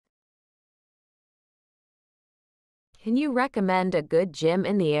Can you recommend a good gym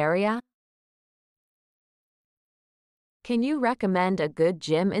in the area? Can you recommend a good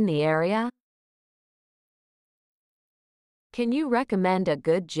gym in the area? Can you recommend a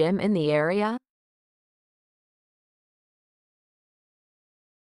good gym in the area?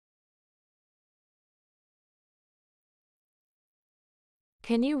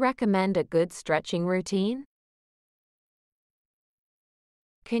 Can you recommend a good stretching routine?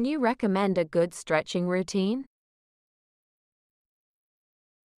 Can you recommend a good stretching routine?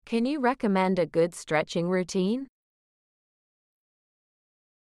 Can you recommend a good stretching routine?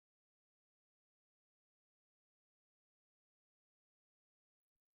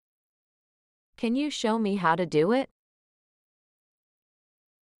 Can you show me how to do it?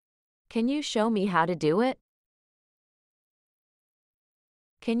 Can you show me how to do it?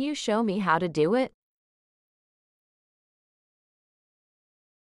 Can you show me how to do it?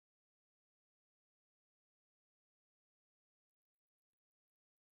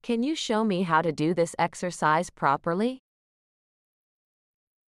 Can you show me how to do this exercise properly?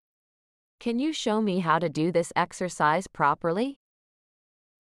 Can you show me how to do this exercise properly?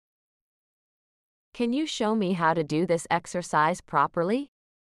 Can you show me how to do this exercise properly?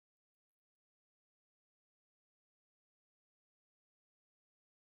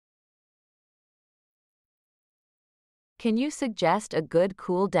 Can you suggest a good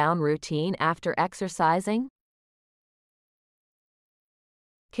cool-down routine after exercising?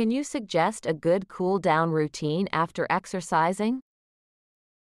 Can you suggest a good cool-down routine after exercising?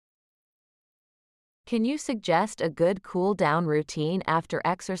 Can you suggest a good cool-down routine after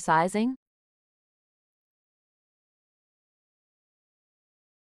exercising?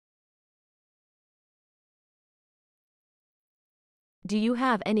 Do you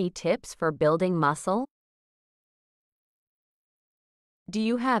have any tips for building muscle? Do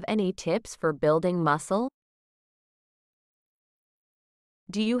you have any tips for building muscle?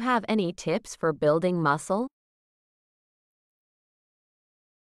 Do you have any tips for building muscle?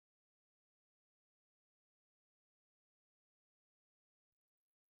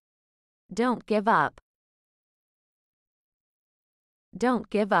 Don't give up. Don't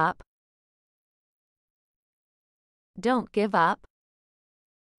give up. Don't give up.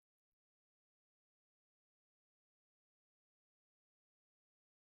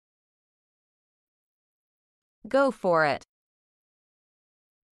 Go for it.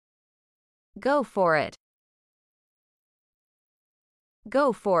 Go for it.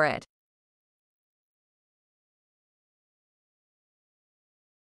 Go for it.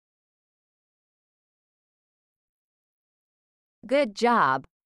 Good job.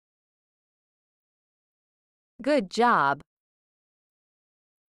 Good job.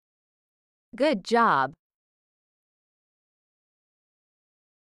 Good job.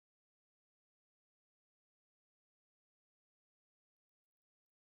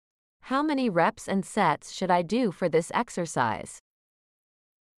 How many reps and sets should I do for this exercise?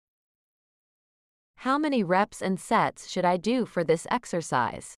 How many reps and sets should I do for this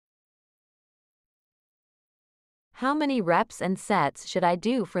exercise? How many reps and sets should I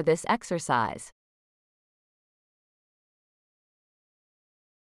do for this exercise?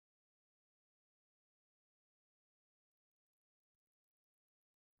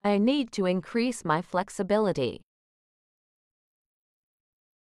 I need to increase my flexibility.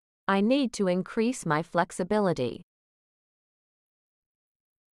 I need to increase my flexibility.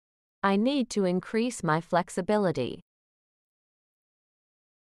 I need to increase my flexibility.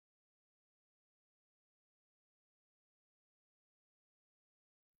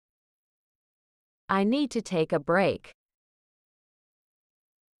 I need to take a break.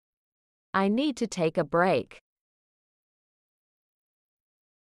 I need to take a break.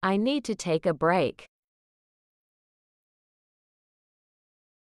 I need to take a break.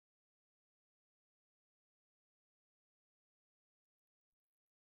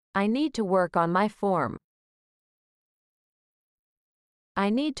 I need to work on my form. I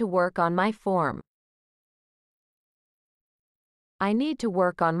need to work on my form. I need to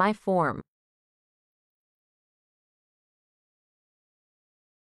work on my form.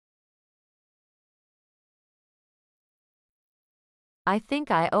 I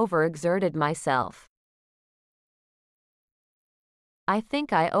think I overexerted myself. I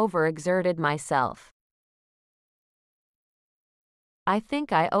think I overexerted myself. I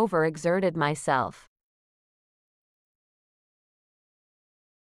think I overexerted myself.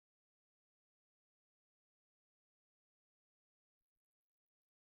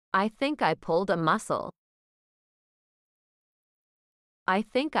 I think I pulled a muscle. I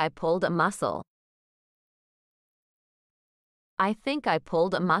think I pulled a muscle. I think I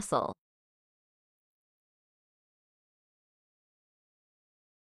pulled a muscle.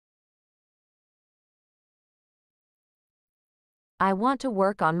 I want to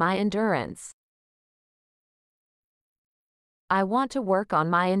work on my endurance. I want to work on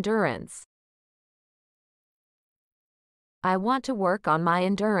my endurance. I want to work on my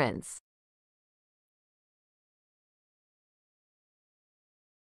endurance.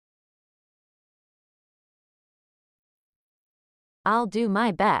 I'll do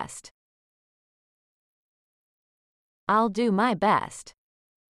my best. I'll do my best.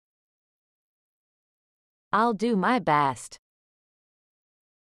 I'll do my best.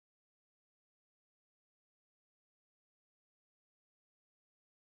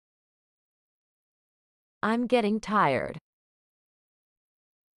 I'm getting tired.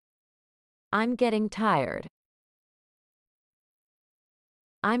 I'm getting tired.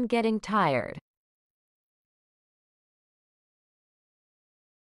 I'm getting tired.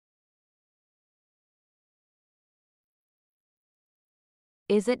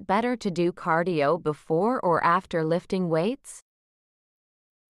 Is it better to do cardio before or after lifting weights?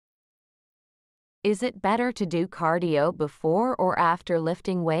 Is it better to do cardio before or after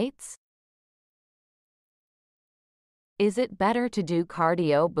lifting weights? Is it better to do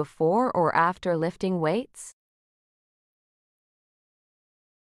cardio before or after lifting weights?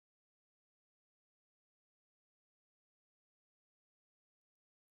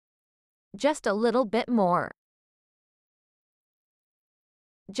 Just a little bit more.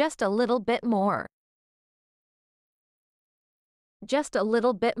 Just a little bit more. Just a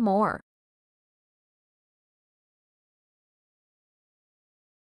little bit more.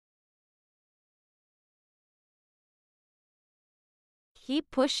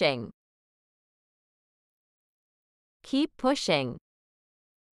 Keep pushing. Keep pushing.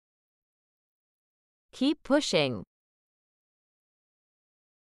 Keep pushing.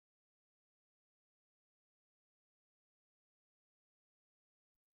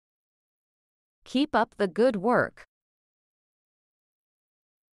 Keep up the good work.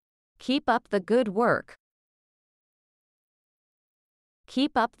 Keep up the good work.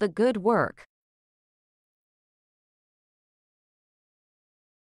 Keep up the good work.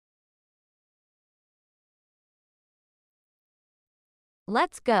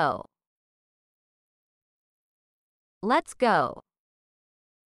 Let's go. Let's go.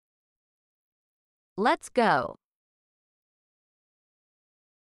 Let's go.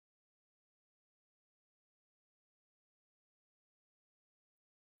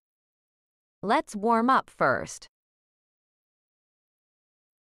 Let's warm up first.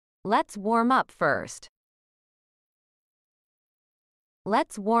 Let's warm up first.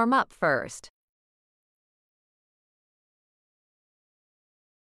 Let's warm up first.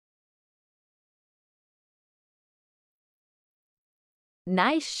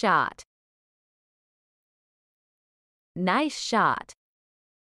 Nice shot. Nice shot.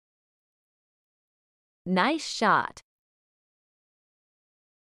 Nice shot.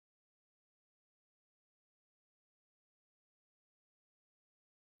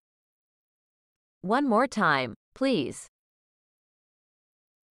 One more time, please.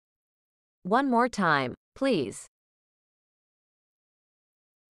 One more time, please.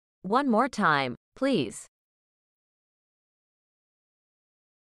 One more time, please.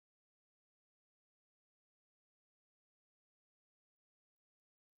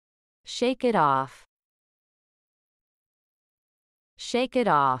 Shake it off. Shake it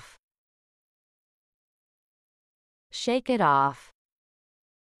off. Shake it off.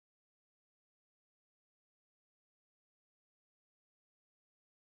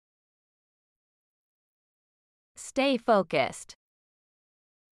 Stay focused.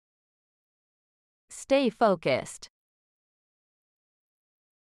 Stay focused.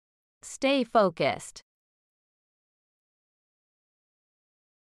 Stay focused.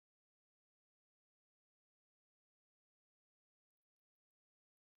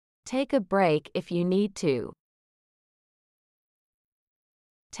 Take a break if you need to.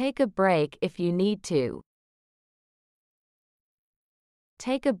 Take a break if you need to.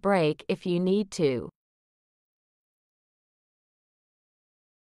 Take a break if you need to.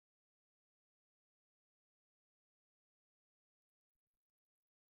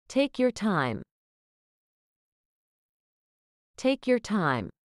 Take your time. Take your time.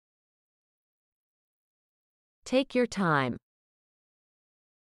 Take your time.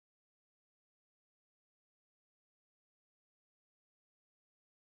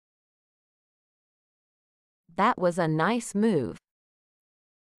 That was a nice move.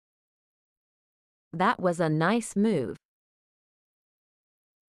 That was a nice move.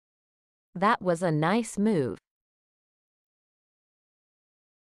 That was a nice move.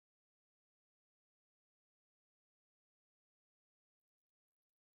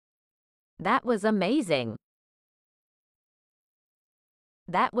 That was amazing.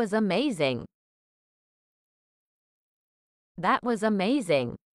 That was amazing. That was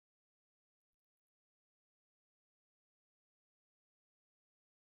amazing.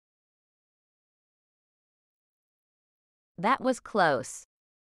 That was close.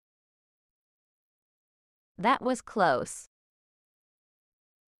 That was close.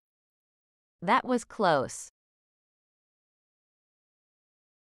 That was close.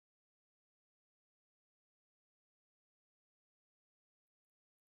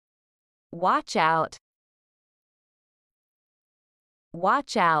 Watch out.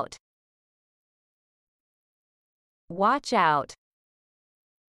 Watch out. Watch out.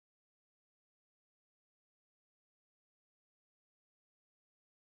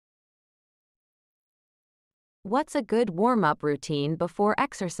 What's a good warm-up routine before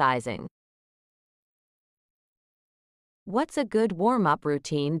exercising? What's a good warm-up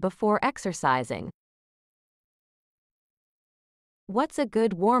routine before exercising? What's a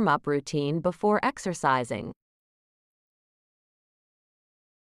good warm-up routine before exercising?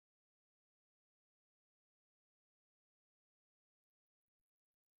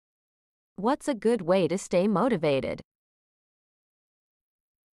 What's a good way to stay motivated?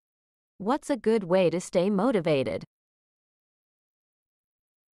 What's a good way to stay motivated?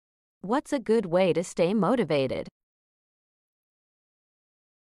 What's a good way to stay motivated?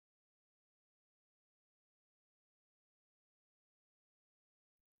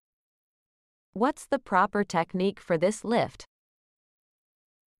 What's the proper technique for this lift?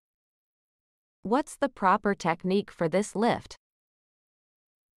 What's the proper technique for this lift?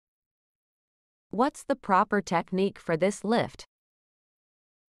 What's the proper technique for this lift?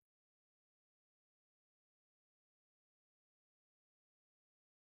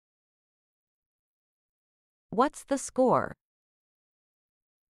 What's the score?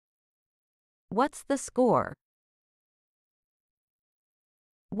 What's the score?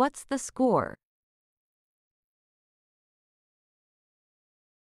 What's the score?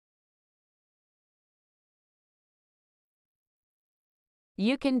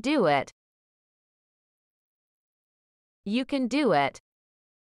 You can do it. You can do it.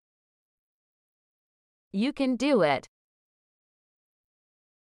 You can do it.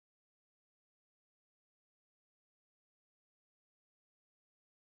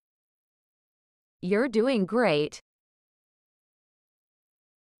 You're doing great.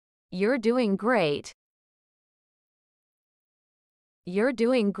 You're doing great. You're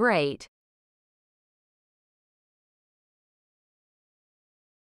doing great.